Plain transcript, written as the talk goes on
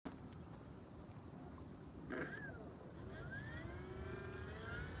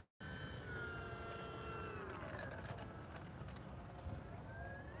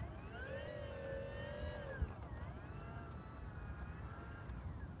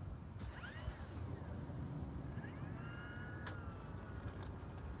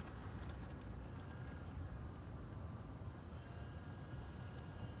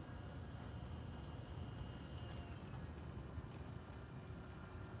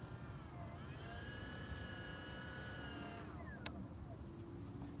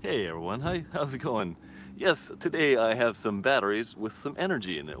Hey everyone, hi, how's it going? Yes, today I have some batteries with some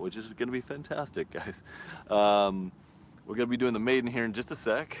energy in it, which is going to be fantastic, guys. Um, we're going to be doing the Maiden here in just a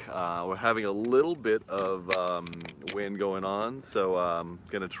sec. We're having a little bit of wind going on, so I'm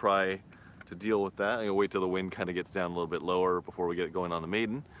going to try to deal with that. I'm going to wait till the wind kind of gets down a little bit lower before we get going on the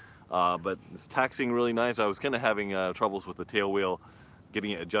Maiden. But it's taxiing really nice. I was kind of having troubles with the tail wheel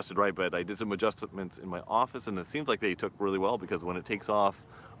getting it adjusted right, but I did some adjustments in my office and it seems like they took really well, because when it takes off,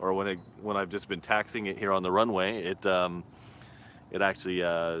 or when I've just been taxiing it here on the runway, it actually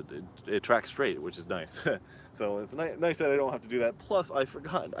it tracks straight, which is nice. So it's nice that I don't have to do that. Plus, I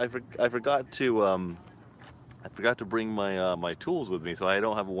forgot to bring my my tools with me, so I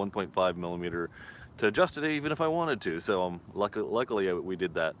don't have a 1.5 millimeter to adjust it even if I wanted to. So luckily we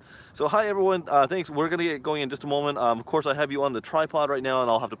did that. So hi everyone, thanks. We're gonna get going in just a moment. Of course, I have you on the tripod right now,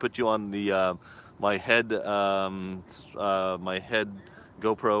 and I'll have to put you on the my head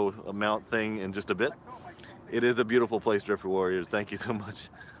GoPro mount thing in just a bit. It is a beautiful place, Drifter Warriors. Thank you so much.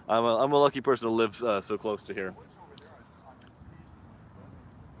 I'm a lucky person to live so close to here.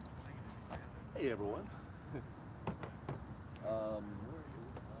 Hey everyone. um,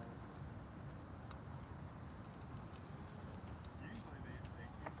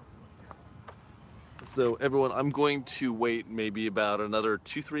 So everyone, I'm going to wait maybe about another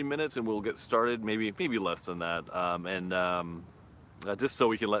 2-3 minutes, and we'll get started. Maybe less than that, just so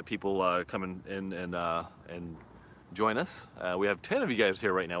we can let people come in and join us. We have 10 of you guys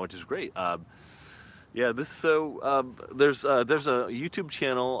here right now, which is great. Yeah, there's a YouTube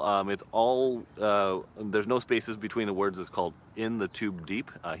channel. It's all there's no spaces between the words. It's called In the Tube Deep.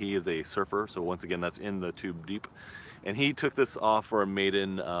 He is a surfer, so once again, that's In the Tube Deep. And he took this off for a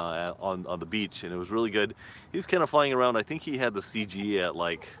Maiden on the beach, and it was really good. He's kind of flying around. I think he had the CG at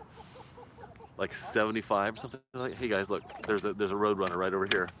like 75 or something. Hey guys, look, there's a Roadrunner right over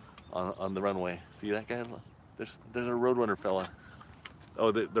here on the runway. See that guy? There's a Roadrunner fella.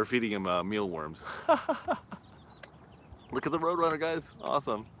 Oh, they're feeding him mealworms. Look at the Roadrunner, guys.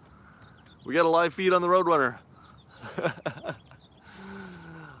 Awesome. We got a live feed on the Roadrunner.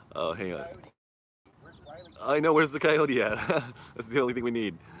 Oh, hang on. I know, where's the coyote at? That's the only thing we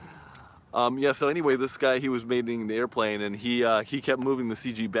need. Yeah, so anyway, this guy, he was mating the airplane, and he kept moving the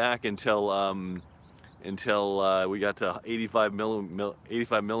CG back until we got to 85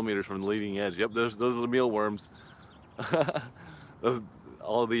 millimeters from the leading edge. Yep, those are the mealworms. those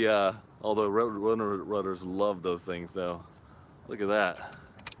all the runners love those things. So look at that.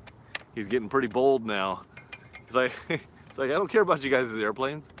 He's getting pretty bold now. He's like, it's like, I don't care about you guys'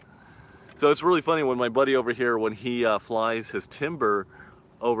 airplanes. So it's really funny when my buddy over here, when he flies his timber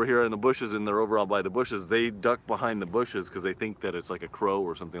over here in the bushes, and they're over on by the bushes, they duck behind the bushes because they think that it's like a crow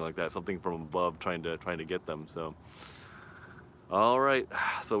or something like that, something from above trying to get them. So, all right,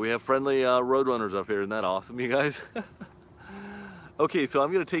 so we have friendly Roadrunners up here. Isn't that awesome, you guys? Okay, so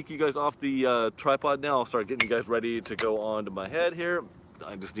I'm gonna take you guys off the tripod now. I'll start getting you guys ready to go onto my head here.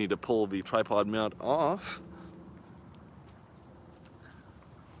 I just need to pull the tripod mount off.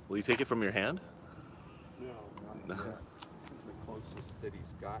 Will you take it from your hand? No, not yet. This is the closest that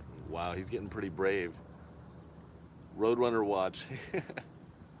he's gotten. Wow, he's getting pretty brave. Roadrunner watch. Yes.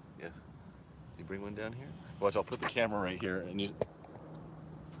 Did you bring one down here? Watch, I'll put the camera right here, and you...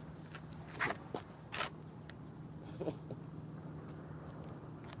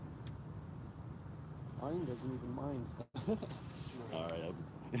 Mine doesn't even mind. All right.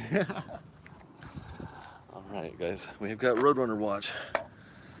 All right, guys. We've got Roadrunner watch.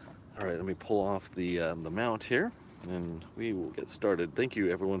 All right, let me pull off the mount here, and we will get started. Thank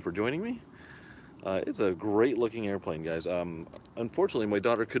you, everyone, for joining me. It's a great-looking airplane, guys. Unfortunately, my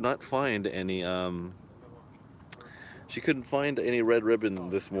daughter could not find any. She couldn't find any red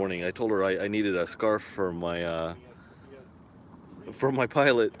ribbon this morning. I told her I needed a scarf for my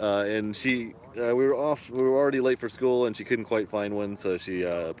pilot, and we were off. We were already late for school, and she couldn't quite find one. So she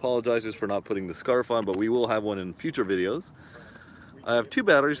apologizes for not putting the scarf on, but we will have one in future videos. I have 2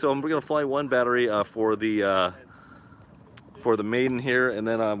 batteries, so I'm going to fly 1 battery for the Maiden here, and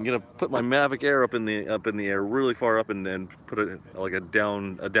then I'm going to put my Mavic Air up in the air, really far up, and then put it like a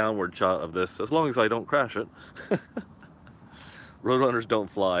downward shot of this, as long as I don't crash it. Roadrunners don't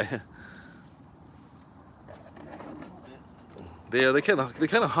fly. They kind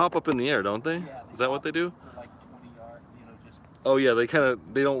of hop up in the air, don't they? Is that what they do? For like 20 yards, just. Oh yeah, they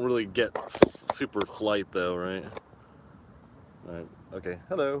don't really get super flight though, right? All right. Okay.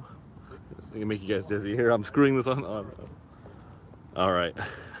 Hello. I can make you guys dizzy. Here, I'm screwing this on. All right.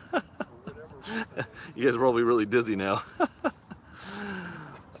 You guys are probably really dizzy now.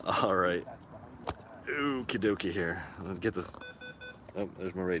 All right. Okie dokie here. Let's get this Oh,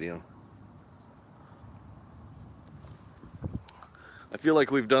 there's my radio. I feel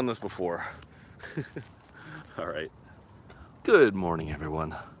like we've done this before. All right. Good morning,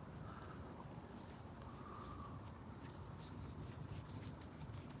 everyone.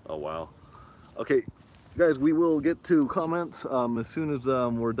 Oh, wow. Okay, guys, we will get to comments as soon as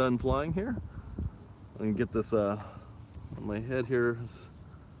we're done flying here. I can get this on my head here.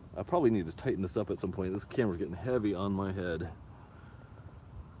 I probably need to tighten this up at some point. This camera's getting heavy on my head.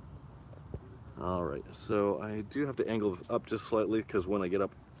 All right, so I do have to angle this up just slightly because when I get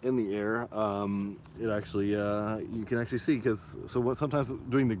up in the air, it actually, you can actually see, because sometimes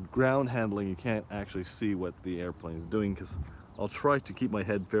doing the ground handling, you can't actually see what the airplane is doing, because I'll try to keep my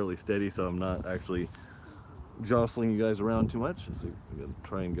head fairly steady so I'm not actually jostling you guys around too much. So I'm gonna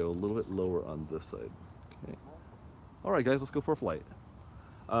try and go a little bit lower on this side. Okay. All right, guys, let's go for a flight.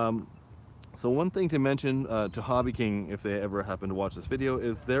 So one thing to mention to Hobby King, if they ever happen to watch this video,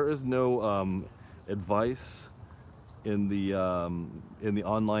 is there is no advice in the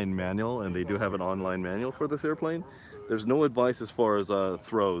online manual, and they do have an online manual for this airplane. There's no advice as far as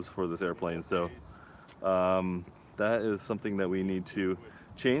throws for this airplane, so that is something that we need to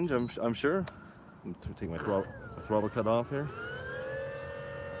change. I'm sure. I'm going to take my throttle cut off here.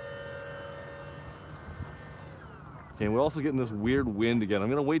 Okay, and we're also getting this weird wind again. I'm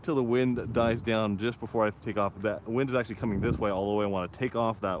going to wait till the wind dies down just before I take off. That wind is actually coming this way, although I want to take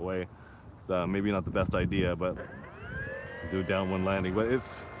off that way. It's maybe not the best idea, but do a downwind landing. But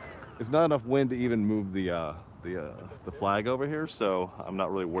it's not enough wind to even move the flag over here, so I'm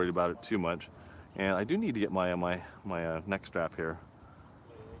not really worried about it too much. And I do need to get my neck strap here.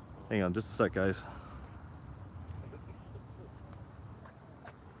 Hang on just a sec, guys.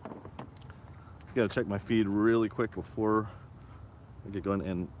 Just gotta check my feed really quick before I get going,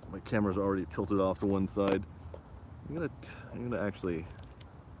 and my camera's already tilted off to one side. I'm gonna actually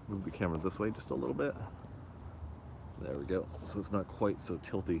move the camera this way just a little bit. There we go, so it's not quite so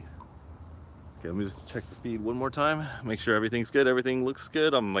tilty. Okay, let me just check the feed one more time, make sure everything's good, everything looks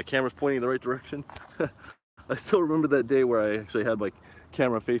good. My camera's pointing in the right direction. I still remember that day where I actually had my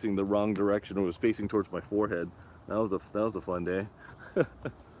camera facing the wrong direction. It was facing towards my forehead. That was a fun day.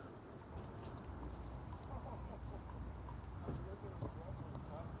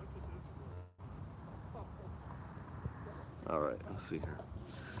 All right, let's see here.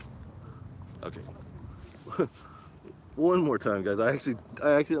 Okay. One more time, guys. I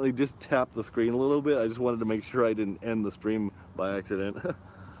accidentally just tapped the screen a little bit. I just wanted to make sure I didn't end the stream by accident.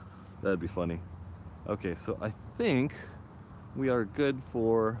 That'd be funny. Okay, so I think we are good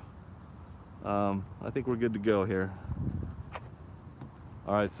for, I think we're good to go here.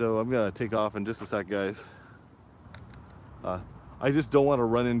 All right, so I'm gonna take off in just a sec, guys. I just don't want to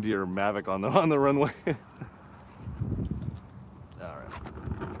run into your Mavic on the runway. All right.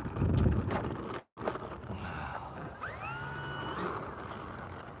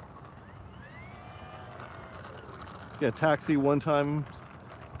 Just gonna taxi one time.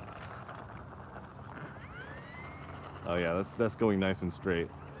 Oh yeah, that's going nice and straight.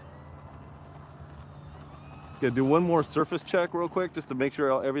 Just gonna do one more surface check real quick, just to make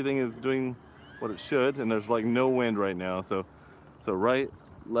sure everything is doing what it should. And there's like no wind right now, so right,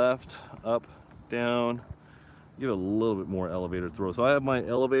 left, up, down. Give it a little bit more elevator throw. So I have my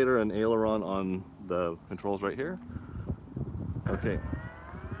elevator and aileron on the controls right here. Okay,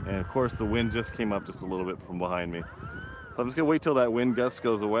 and of course the wind just came up just a little bit from behind me. So I'm just gonna wait till that wind gust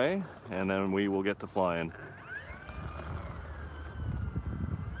goes away, and then we will get to flying.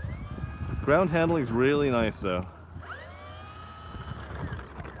 Ground handling is really nice though.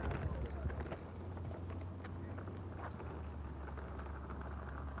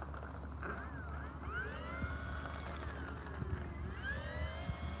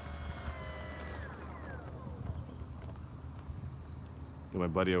 Got my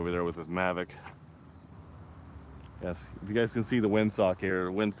buddy over there with his Mavic. Yes, if you guys can see the windsock here,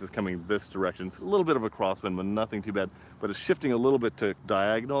 the wind is coming this direction. It's a little bit of a crosswind, but nothing too bad. But it's shifting a little bit to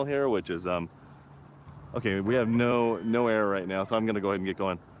diagonal here, which is, okay, we have no air right now, so I'm gonna go ahead and get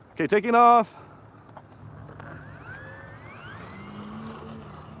going. Okay, taking off.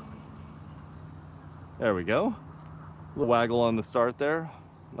 There we go. A little waggle on the start there.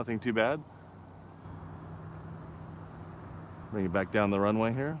 Nothing too bad. Bring it back down the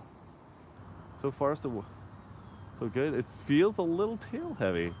runway here. So far, so good. It feels a little tail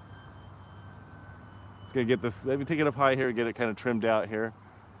heavy. Just gonna get this, let me take it up high here, get it kind of trimmed out here.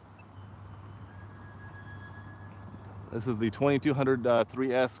 This is the 2200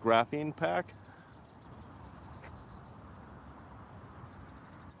 3S graphene pack.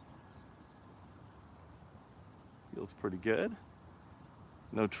 Feels pretty good.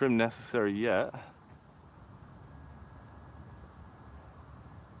 No trim necessary yet.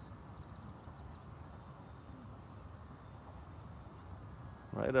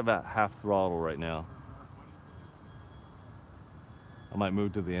 Right about half throttle right now. I might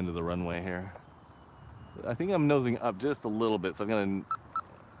move to the end of the runway here. I think I'm nosing up just a little bit, so I'm gonna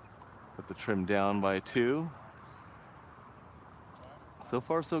put the trim down by 2. So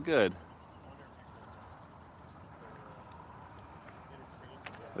far, so good.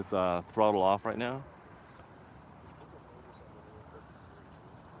 It's throttle off right now.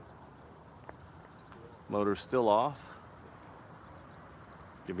 Motor still off.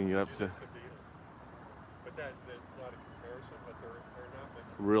 Giving it up to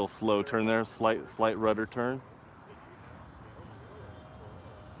real slow turn there, slight rudder turn.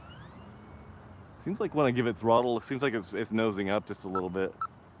 Seems like when I give it throttle, it seems like it's nosing up just a little bit.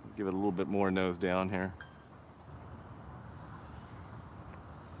 Give it a little bit more nose down here.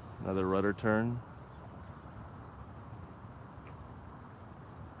 Another rudder turn.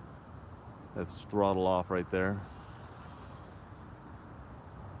 That's throttle off right there.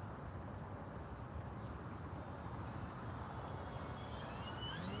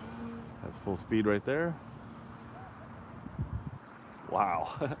 That's full speed right there.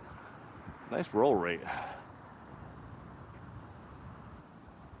 Wow. Nice roll rate.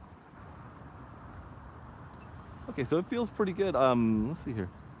 Okay, so it feels pretty good. Let's see here.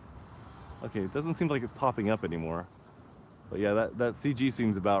 Okay, it doesn't seem like it's popping up anymore. But yeah, that CG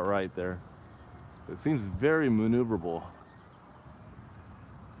seems about right there. It seems very maneuverable.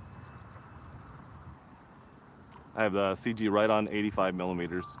 I have the CG right on 85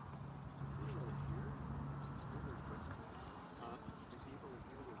 millimeters.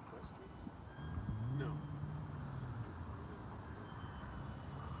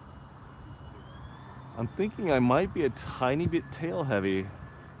 I'm thinking I might be a tiny bit tail heavy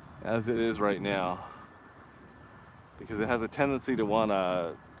as it is right now, because it has a tendency to want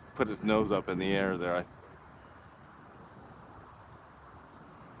to put its nose up in the air there.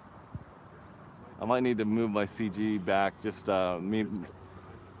 I might need to move my CG back. Just it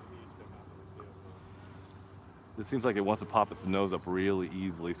seems like it wants to pop its nose up really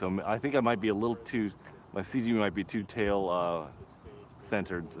easily. So I think I might be a little too, my CG might be too tail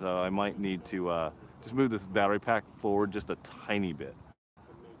centered. So I might need to just move this battery pack forward just a tiny bit.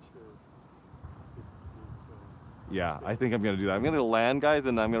 Yeah, I think I'm gonna do that. I'm gonna land, guys,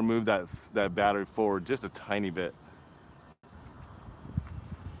 and I'm gonna move that battery forward just a tiny bit.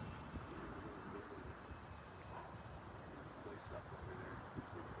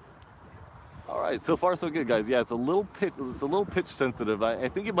 All right, so far so good, guys. Yeah, it's a little pitch sensitive. I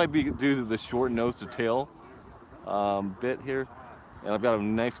think it might be due to the short nose to tail bit here. And I've got a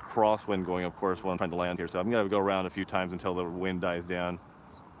nice crosswind going, of course, while I'm trying to land here. So I'm gonna go around a few times until the wind dies down.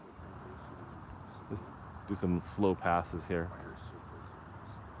 Just do some slow passes here.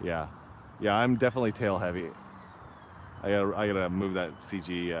 Yeah, I'm definitely tail heavy. I gotta move that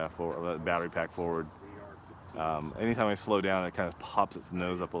CG for that battery pack forward. Anytime I slow down, it kind of pops its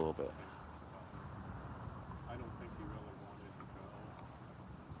nose up a little bit.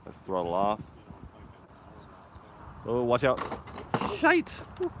 Let's throttle off. Oh, watch out. Shite!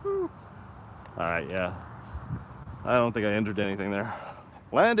 Woo-hoo. All right, yeah. I don't think I injured anything there.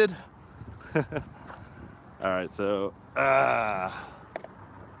 Landed! All right, so... I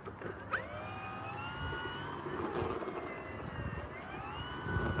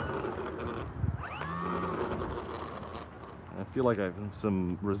feel like I have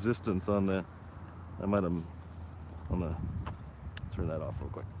some resistance on the... I might have... on the... Turn that off real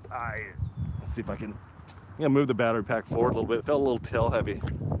quick. Let's see if I can... I'm gonna move the battery pack forward a little bit. It felt a little tail heavy.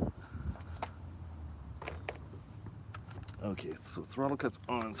 Okay, so throttle cuts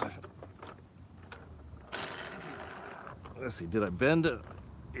on. So let's see, did I bend it?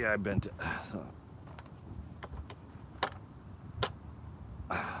 Yeah, I bent it. So.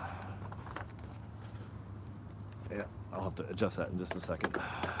 Yeah, I'll have to adjust that in just a second.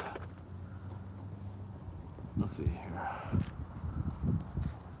 Let's see here.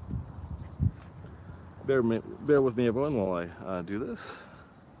 Bear with me, everyone, while I do this.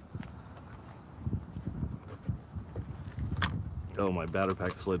 Oh, my battery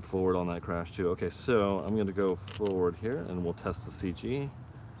pack slid forward on that crash too. Okay, so I'm gonna go forward here and we'll test the CG.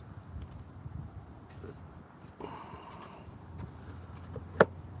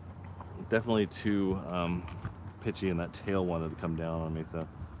 Definitely too pitchy, and that tail wanted to come down on me, so.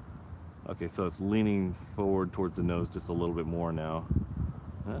 Okay, so it's leaning forward towards the nose just a little bit more now.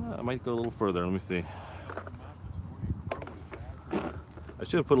 I might go a little further, let me see. I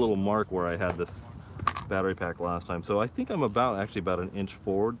should have put a little mark where I had this battery pack last time. So I think I'm actually about an inch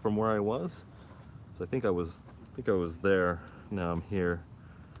forward from where I was. So I think I was there. Now I'm here.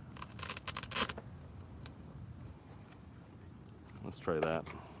 Let's try that.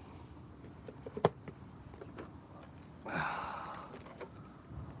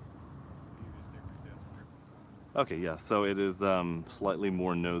 Okay, yeah, so it is slightly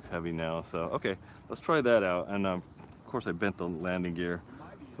more nose heavy now. So, okay, let's try that out. And of course I bent the landing gear.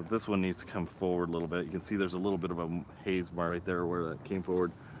 So this one needs to come forward a little bit. You can see there's a little bit of a haze mark right there where that came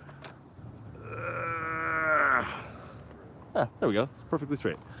forward. There we go, it's perfectly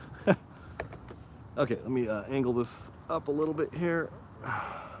straight. Okay, let me angle this up a little bit here.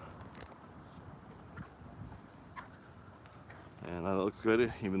 And that looks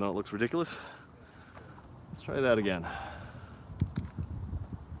good, even though it looks ridiculous. Let's try that again.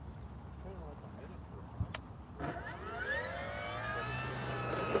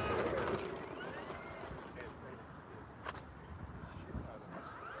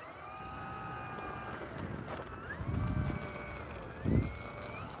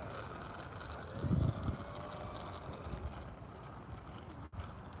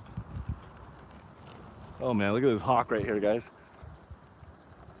 Oh man, look at this hawk right here, guys.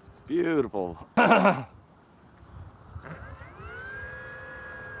 Beautiful. I'm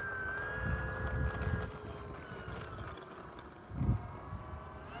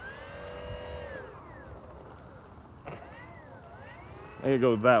gonna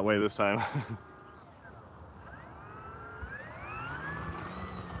go that way this time.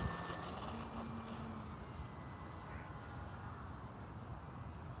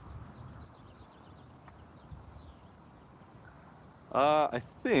 I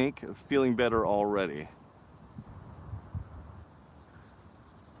think it's feeling better already.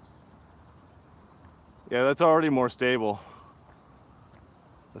 Yeah, that's already more stable.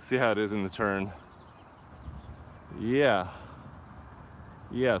 Let's see how it is in the turn. Yeah.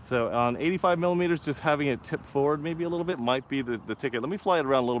 Yeah, so on 85 millimeters, just having it tip forward maybe a little bit might be the ticket. Let me fly it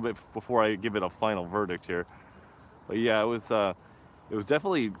around a little bit before I give it a final verdict here. But yeah, it was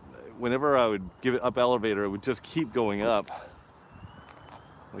definitely, whenever I would give it up elevator, it would just keep going up,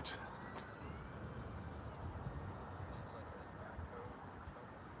 which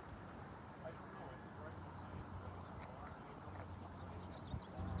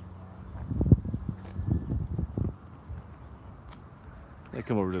I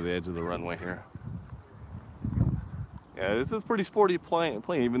come over to the edge of the runway here. Yeah, this is a pretty sporty plane,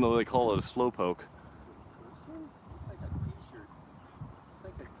 even though they call it a SlowPoke. Looks like a t-shirt. It's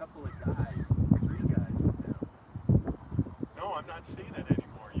like a couple of guys, 3 guys now. No, I'm not seeing it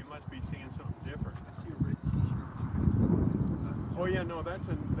anymore. You must be seeing something different. I see a red t-shirt. Oh yeah, no, that's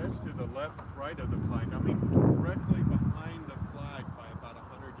to the left, right of the flag. I mean, directly behind the flag by about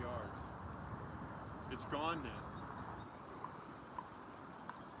 100 yards. It's gone now.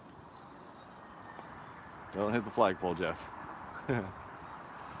 Don't hit the flagpole, Jeff. See,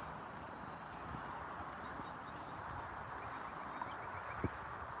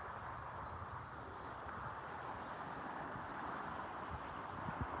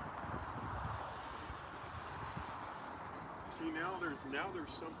 now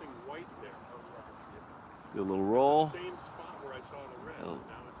there's something white there. Oh, yeah, I see it. Do a little roll. Same spot where I saw the red. Oh.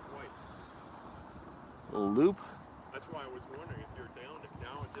 Now it's white. Little loop. That's why I was wondering if you're down.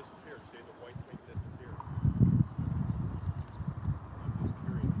 Now it disappeared. See, the white thing disappeared. I'm just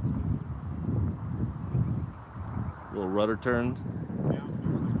curious. Little rudder turned. Yeah, it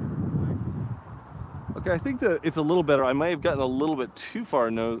looks like it's black. Okay, I think that it's a little better. I might have gotten a little bit too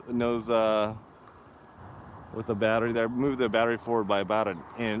far nose with the battery there. Moved the battery forward by about an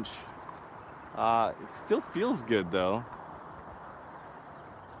inch. It still feels good though.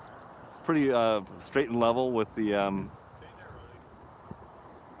 It's pretty straight and level with the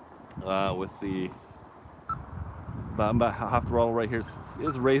about half throttle right here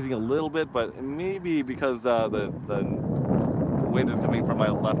is raising a little bit, but maybe because the wind is coming from my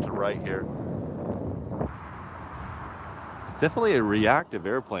left to right here. It's definitely a reactive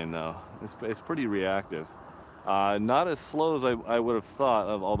airplane though. It's pretty reactive. Not as slow as I would have thought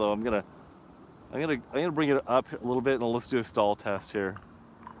of, although I'm gonna bring it up a little bit and let's do a stall test here.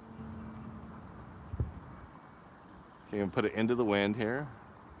 Okay, I'm gonna put it into the wind here.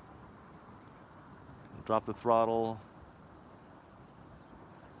 Drop the throttle.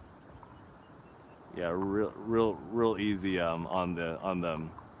 Yeah, real easy on the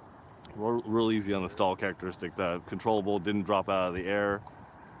real easy on the stall characteristics. Controllable, didn't drop out of the air.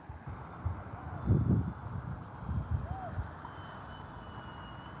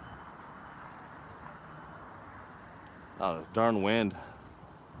 Oh, this darn wind.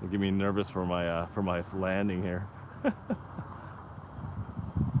 It'll get me nervous for my landing here.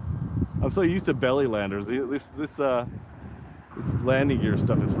 I'm so used to belly landers. This landing gear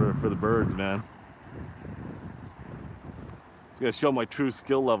stuff is for the birds, man. It's gonna show my true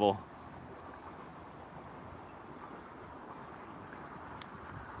skill level.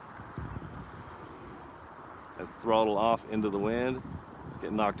 Let's throttle off into the wind. It's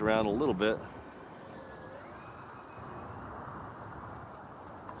getting knocked around a little bit.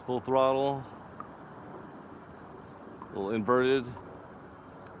 It's full throttle. A little inverted.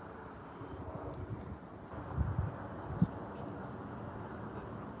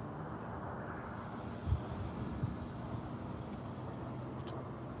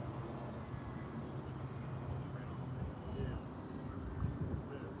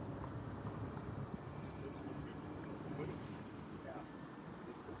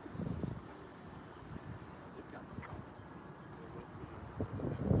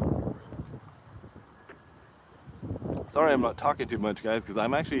 Sorry I'm not talking too much, guys, because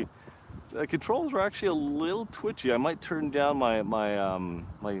I'm actually, the controls are actually a little twitchy. I might turn down my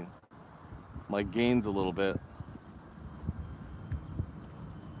gains a little bit.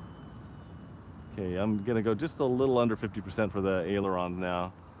 Okay, I'm gonna go just a little under 50% for the ailerons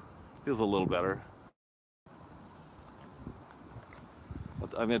now. Feels a little better.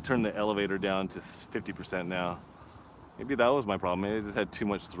 I'm gonna turn the elevator down to 50% now. Maybe that was my problem. Maybe I just had too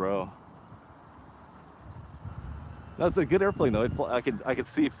much throw. That's a good airplane though. I could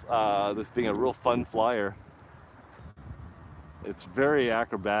see this being a real fun flyer. It's very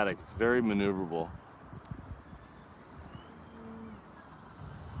acrobatic. It's very maneuverable.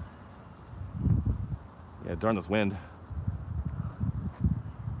 Yeah, darn this wind.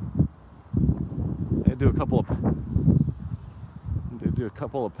 I do a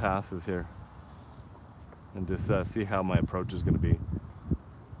couple of passes here, and just see how my approach is going to be.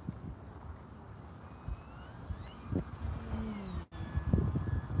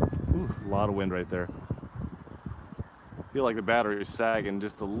 Ooh, a lot of wind right there. I feel like the battery is sagging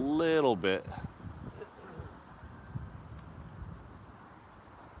just a little bit.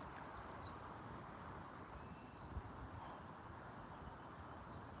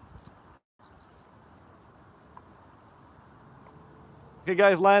 Okay,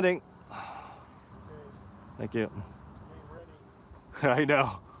 guys, landing. Thank you. I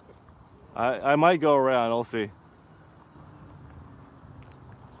know. I might go around. I'll see.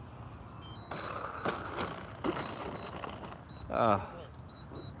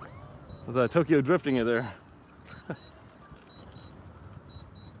 Was Tokyo drifting it there?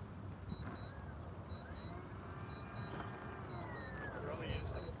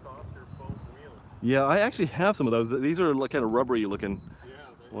 Yeah, I actually have some of those. These are like kind of rubbery looking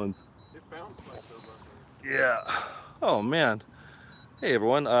ones. It bounced like so rubbery. Yeah. Oh man. Hey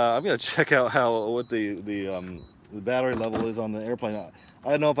everyone. I'm gonna check out what the battery level is on the airplane. I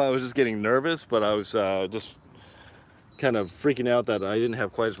don't know if I was just getting nervous, but I was just kind of freaking out that I didn't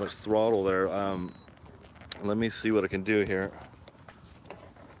have quite as much throttle there. Let me see what I can do here.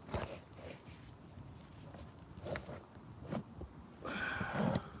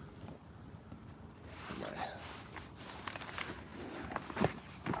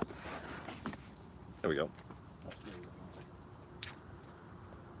 There we go.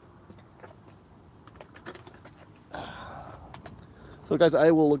 So guys, I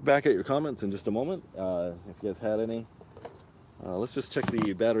will look back at your comments in just a moment, if you guys had any. Let's just check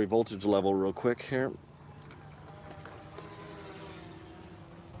the battery voltage level real quick here.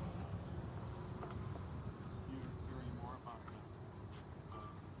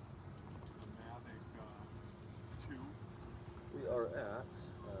 We are at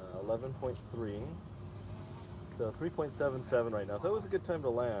 11.3, so 3.77 right now. So it was a good time to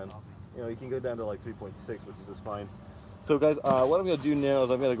land. You know, you can go down to like 3.6, which is just fine. So guys, what I'm going to do now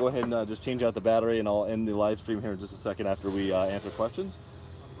is I'm going to go ahead and just change out the battery, and I'll end the live stream here in just a second after we answer questions.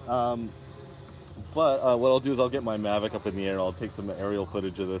 But what I'll do is I'll get my Mavic up in the air. I'll take some aerial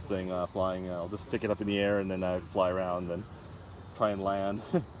footage of this thing flying. I'll just stick it up in the air, and then I fly around and try and land.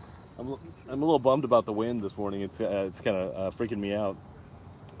 I'm a little bummed about the wind this morning. It's kind of freaking me out.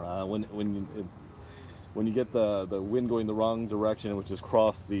 When you get the wind going the wrong direction, which is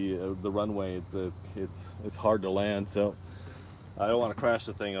cross the runway, it's hard to land. So I don't want to crash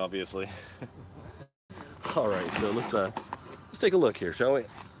the thing, obviously. All right, so let's take a look here, shall we?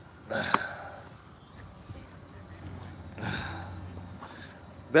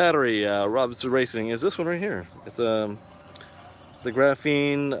 Battery, Robinson Racing is this one right here. It's the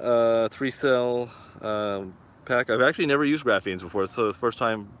graphene 3-cell pack. I've actually never used graphenes before, so it's the first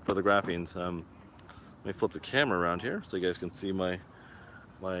time for the graphenes. Let me flip the camera around here so you guys can see my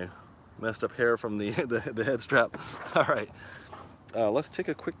my messed up hair from the the head strap. All right, let's take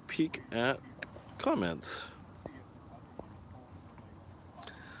a quick peek at comments.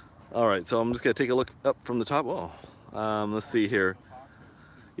 All right, so I'm just gonna take a look up from the top. Oh, let's see here.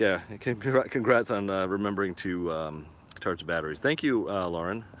 Yeah, congrats on remembering to charge the batteries. Thank you,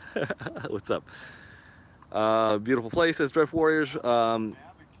 Lauren. What's up? Beautiful place, says Drift Warriors.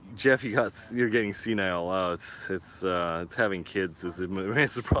 Jeff, you're getting senile. It's having kids is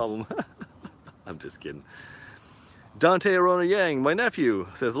the problem. I'm just kidding. Dante Arona Yang, my nephew,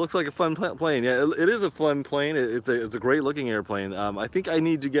 says looks like a fun plane. Yeah, it is a fun plane. It's a great looking airplane. I think I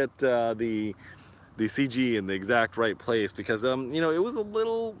need to get the CG in the exact right place because you know, it was a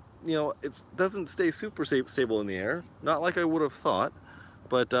little, you know, it doesn't stay super stable in the air. Not like I would have thought,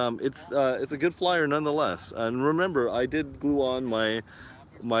 but it's a good flyer nonetheless. And remember, I did glue on my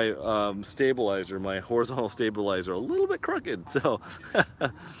stabilizer, my horizontal stabilizer, a little bit crooked. So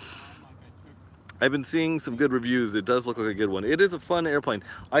I've been seeing some good reviews. It does look like a good one. It is a fun airplane.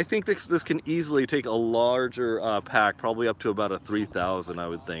 I think this can easily take a larger pack, probably up to about a 3,000, I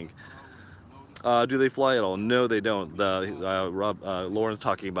would think. Do they fly at all? No, they don't. Lauren's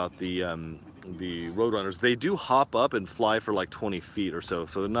talking about the Roadrunners. They do hop up and fly for like 20 feet or so.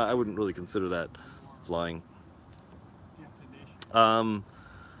 So not, I wouldn't really consider that flying.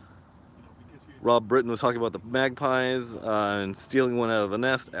 Rob Britton was talking about the magpies and stealing one out of the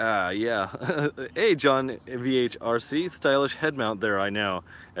nest. Ah, yeah. Hey, John VHRC, stylish head mount there. I know.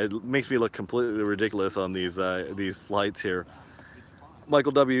 It makes me look completely ridiculous on these flights here.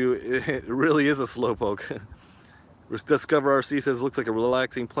 Michael W. It really is a slowpoke. Discover RC says looks like a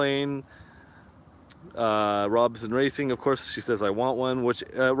relaxing plane. Robinson Racing, of course, she says I want one. Which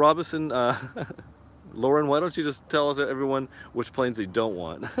Robinson, Lauren, why don't you just tell us everyone which planes you don't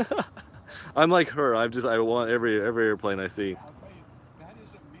want? I'm like her. I want every airplane I see.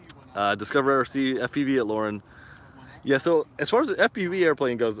 Discover RC FPV at Lauren. Yeah. So as far as the FPV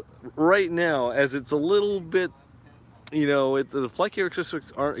airplane goes, right now, as it's a little bit, you know, the flight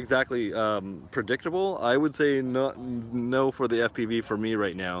characteristics aren't exactly predictable. I would say no for the FPV for me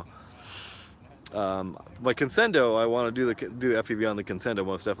right now. My Consendo, I want to do FPV on the Consendo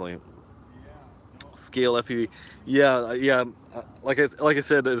most definitely. Scale FPV, yeah. Like I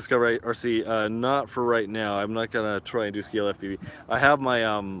said, Discover RC, not for right now. I'm not gonna try and do scale FPV. I have my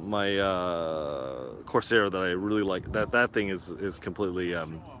Corsair that I really like. That thing is completely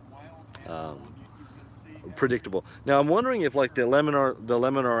predictable. Now I'm wondering if like the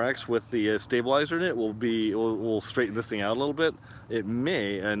Lemon RX with the stabilizer in it will straighten this thing out a little bit. It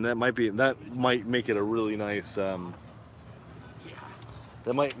may, and that might make it a really nice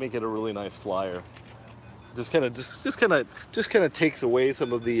flyer. Just kind of takes away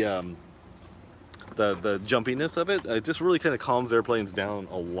some of the jumpiness of it. It just really kind of calms airplanes down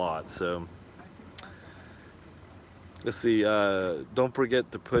a lot. So let's see. Don't forget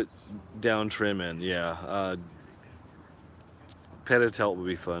to put down trim in. Yeah, padded tilt would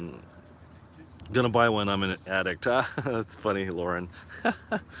be fun. Gonna buy one. I'm an addict. That's funny, Lauren.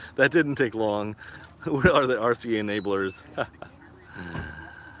 That didn't take long. Where are the RC enablers?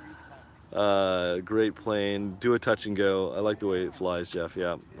 Great plane. Do a touch and go. I like the way it flies, Jeff.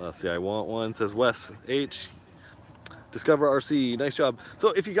 Yeah. Let's see. I want one. Says Wes H. Discover RC. Nice job. So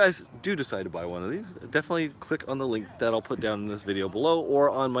if you guys do decide to buy one of these, definitely click on the link that I'll put down in this video below or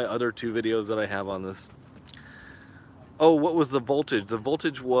on my other 2 videos that I have on this. Oh, what was the voltage? The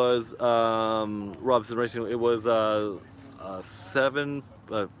voltage was Robinson Racing. It was 7.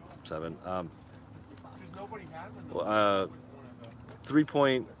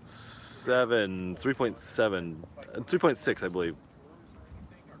 3.7, 3.6, I believe.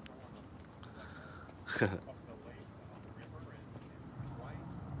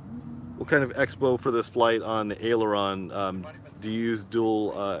 What kind of expo for this flight on the aileron? Do you use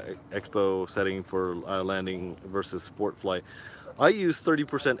dual expo setting for landing versus sport flight? I use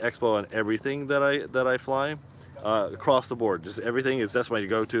 30% expo on everything that I fly. Across the board, just everything that's my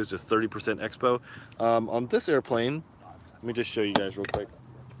go-to is just 30% expo. On this airplane, let me just show you guys real quick.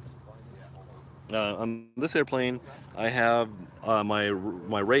 On this airplane, I have my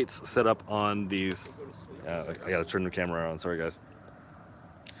rates set up on these. I gotta turn the camera on. Sorry, guys.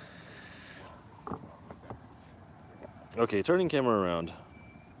 Okay, turning camera around,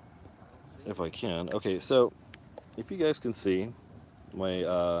 if I can. Okay, so if you guys can see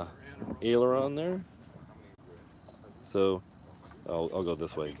my aileron there. So I'll go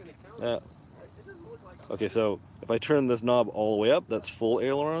this way. Yeah. Okay, so if I turn this knob all the way up, that's full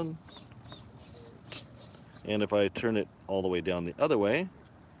aileron. And if I turn it all the way down the other way,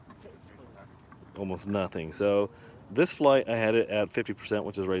 almost nothing. So this flight I had it at 50%,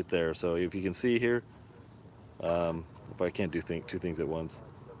 which is right there. So if you can see here, if I can't do two things at once.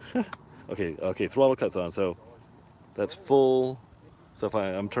 Okay, throttle cuts on. So that's full. So if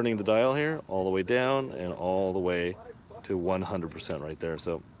I'm turning the dial here all the way down and all the way to 100% right there.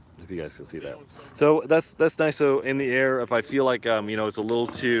 So if you guys can see that. So that's nice. So in the air, if I feel like it's a little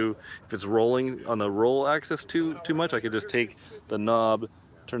too, if it's rolling on the roll axis too much, I could just take the knob,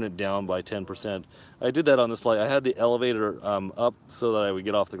 turn it down by 10%. I did that on this flight. I had the elevator up so that I would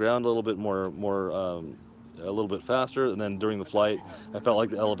get off the ground a little bit more a little bit faster, and then during the flight I felt like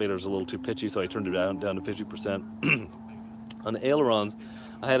the elevator was a little too pitchy, so I turned it down to 50%. On the ailerons,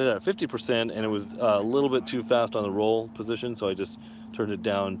 I had it at 50%, and it was a little bit too fast on the roll position, so I just turned it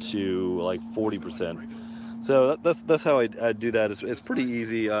down to like 40%. So that's how I do that. It's pretty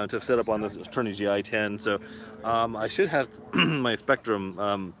easy to set up on this Turnigy i10. So I should have my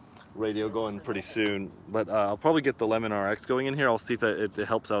Spectrum radio going pretty soon, but I'll probably get the Lemon RX going in here. I'll see if it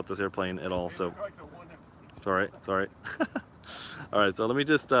helps out this airplane at all. So it's all right. It's all right. All right. So let me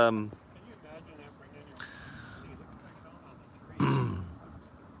just.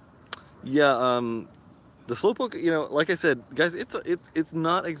 Yeah. The SlowPoke, like I said, guys, it's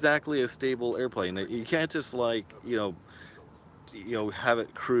not exactly a stable airplane. You can't just like have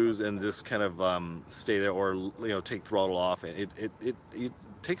it cruise and just kind of stay there, or take throttle off. And it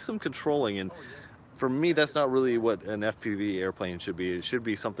takes some controlling, and for me that's not really what an FPV airplane should be. It should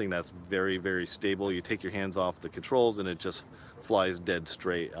be something that's very, very stable. You take your hands off the controls and it just flies dead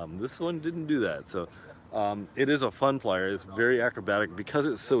straight. This one didn't do that. So it is a fun flyer. It's very acrobatic because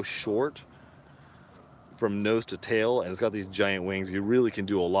it's so short from nose to tail, and it's got these giant wings. You really can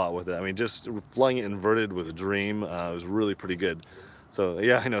do a lot with it. I mean, just flying it inverted was a dream. It was really pretty good. So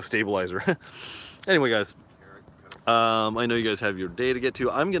yeah, I know, stabilizer. Anyway, guys, I know you guys have your day to get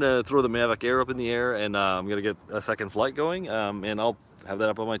to. I'm gonna throw the Mavic Air up in the air, and I'm gonna get a second flight going, and I'll have that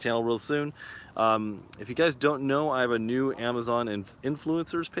up on my channel real soon. If you guys don't know, I have a new Amazon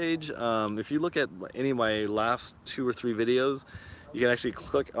influencers page. If you look at any of my last 2 or 3 videos, you can actually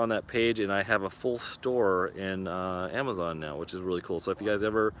click on that page, and I have a full store in Amazon now, which is really cool. So if you guys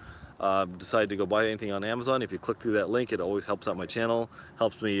ever decide to go buy anything on Amazon, if you click through that link, it always helps out my channel,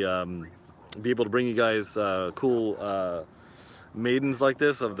 helps me be able to bring you guys cool maidens like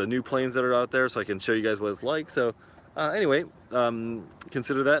this of the new planes that are out there, so I can show you guys what it's like. So anyway,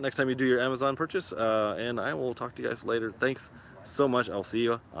 consider that next time you do your Amazon purchase, and I will talk to you guys later. Thanks so much. I'll see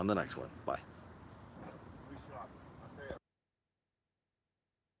you on the next one. Bye.